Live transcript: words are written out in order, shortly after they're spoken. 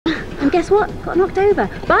and guess what? Got knocked over.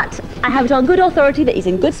 But I have it on good authority that he's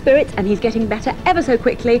in good spirits and he's getting better ever so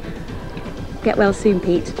quickly. Get well soon,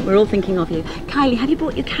 Pete. We're all thinking of you. Kylie, have you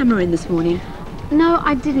brought your camera in this morning? No,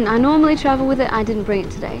 I didn't. I normally travel with it. I didn't bring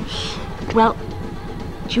it today. Well,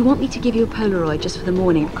 do you want me to give you a Polaroid just for the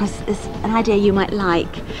morning? Because there's an idea you might like.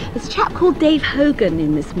 There's a chap called Dave Hogan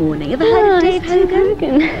in this morning. Ever heard of Dave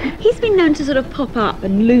Hogan? He's been known to sort of pop up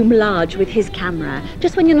and loom large with his camera,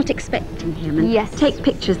 just when you're not expecting him, and take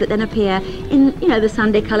pictures that then appear in, you know, the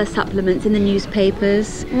Sunday colour supplements in the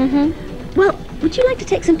newspapers. Well, would you like to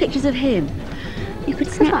take some pictures of him? You could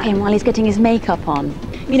snap him while he's getting his makeup on.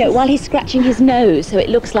 You know, while he's scratching his nose, so it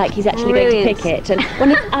looks like he's actually going to pick it, and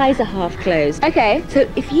when his eyes are half closed. Okay. So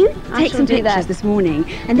if you take some pictures this morning,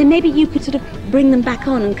 and then maybe you could sort of bring them back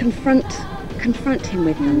on and confront him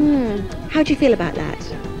with them. How do you feel about that?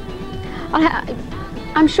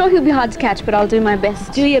 I'm sure he'll be hard to catch, but I'll do my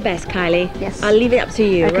best. Do your best, Kylie. Yes. I'll leave it up to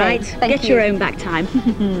you, right? Thank you. Get your own back time.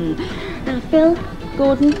 Now, Phil,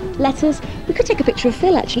 Gordon, letters. We could take a picture of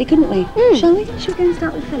Phil, actually, couldn't we? Shall we? Shall we go and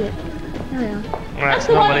start with Philip? There we are. That's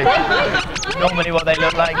normally what they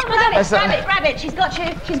look like. Grab it, she's got you,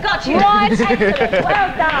 Right, excellent,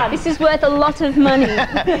 well done. This is worth a lot of money.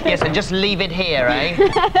 Yes, and just leave it here, eh?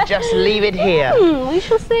 Just leave it here. We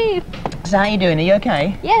shall see. So how are you doing? Are you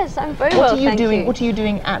okay? Yes, I'm very well, thank you. What are you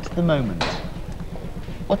doing at the moment?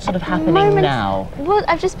 What's sort of happening now? Well,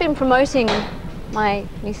 I've just been promoting my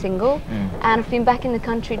new single, and I've been back in the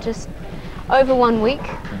country just over 1 week,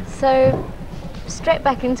 so straight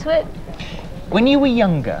back into it. When you were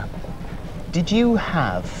younger, did you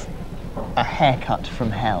have a haircut from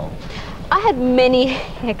hell? I had many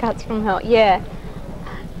haircuts from hell, yeah.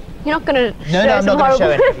 You're not going to No, I'm not going to show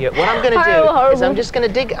any of you. What I'm going to do is I'm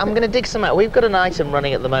going to dig some out. We've got an item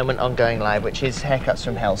running at the moment on Going Live, which is haircuts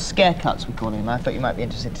from hell. Scare cuts, we call them. I thought you might be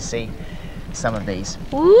interested to see some of these.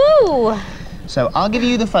 Ooh! So I'll give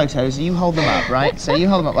you the photos, you hold them up, right? So you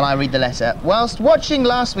hold them up while I read the letter. Whilst watching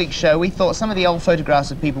last week's show, we thought some of the old photographs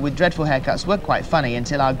of people with dreadful haircuts were quite funny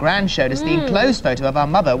until our gran showed us the enclosed photo of our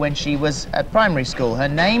mother when she was at primary school. Her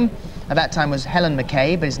name at that time was Helen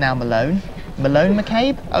McCabe, but is now Malone. Malone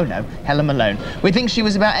McCabe? Oh no, Helen Malone. We think she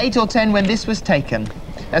was about 8 or 10 when this was taken.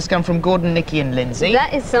 That's come from Gordon, Nikki and Lindsay.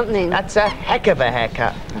 That is something. That's a heck of a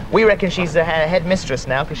haircut. We reckon she's the headmistress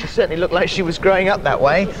now, because she certainly looked like she was growing up that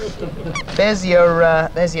way. There's your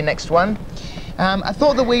next one. I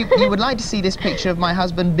thought that you would like to see this picture of my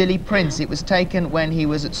husband, Billy Prince. It was taken when he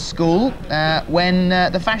was at school, when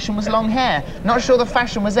the fashion was long hair. Not sure the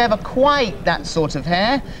fashion was ever quite that sort of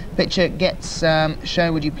hair. Picture gets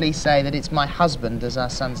shown. Would you please say that it's my husband, as our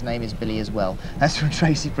son's name is Billy as well. That's from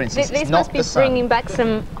Tracy Prince. This must be bringing back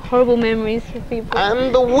some horrible memories for people.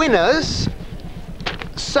 And the winners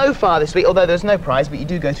so far this week, although there's no prize, but you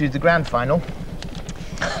do go through to the grand final.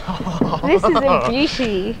 This is a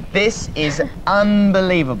beauty. This is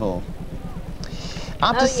unbelievable.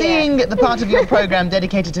 After seeing the part of your programme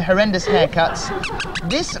dedicated to horrendous haircuts,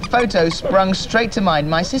 this photo sprung straight to mind.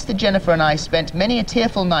 My sister Jennifer and I spent many a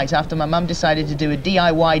tearful night after my mum decided to do a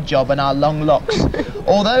DIY job on our long locks.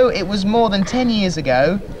 Although it was more than 10 years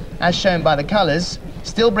ago, as shown by the colours,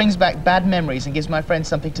 still brings back bad memories and gives my friends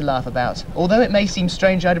something to laugh about. Although it may seem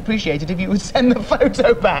strange, I'd appreciate it if you would send the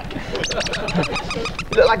photo back.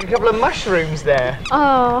 You look like a couple of mushrooms there.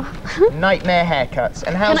 Oh. Nightmare haircuts.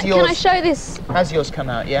 And how's yours? Can I show this? How's yours come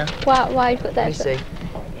out, yeah? Why you put that? Let me see.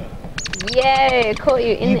 Yeah, caught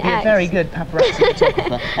you in the act. You'd be a very good paparazzi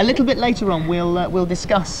photographer. A little bit later on, we'll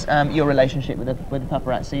discuss your relationship with the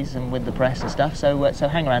paparazzis and with the press and stuff. So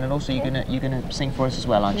hang around, and also you're gonna sing for us as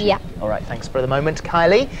well, aren't you? Yeah. All right. Thanks for the moment,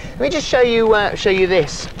 Kylie. Let me just show you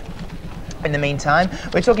this. In the meantime,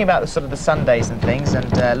 we're talking about the Sundays and things, and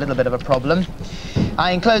a little bit of a problem.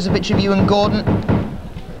 I enclose a picture of you and Gordon.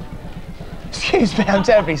 Excuse me, I'm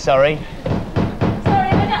terribly sorry.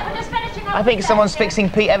 I think someone's fixing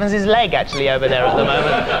Pete Evans' leg, actually, over there at the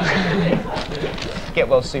moment. Get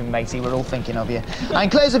well soon, matey. We're all thinking of you. I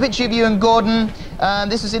enclose a picture of you and Gordon.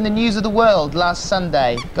 This was in the News of the World last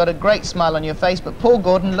Sunday. Got a great smile on your face, but poor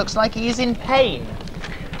Gordon looks like he is in pain.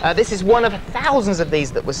 This is one of thousands of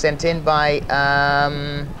these that was sent in by a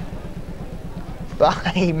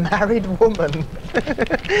married woman.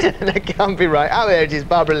 That can't be right. Oh, there it is,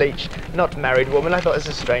 Barbara Leach. Not married woman. I thought it was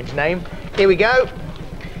a strange name. Here we go.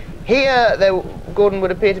 Here, Gordon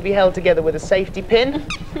would appear to be held together with a safety pin,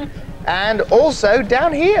 and also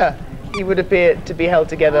down here, he would appear to be held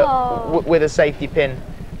together with a safety pin.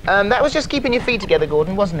 That was just keeping your feet together,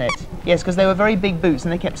 Gordon, wasn't it? Yes, because they were very big boots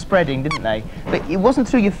and they kept spreading, didn't they? But it wasn't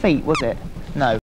through your feet, was it? No.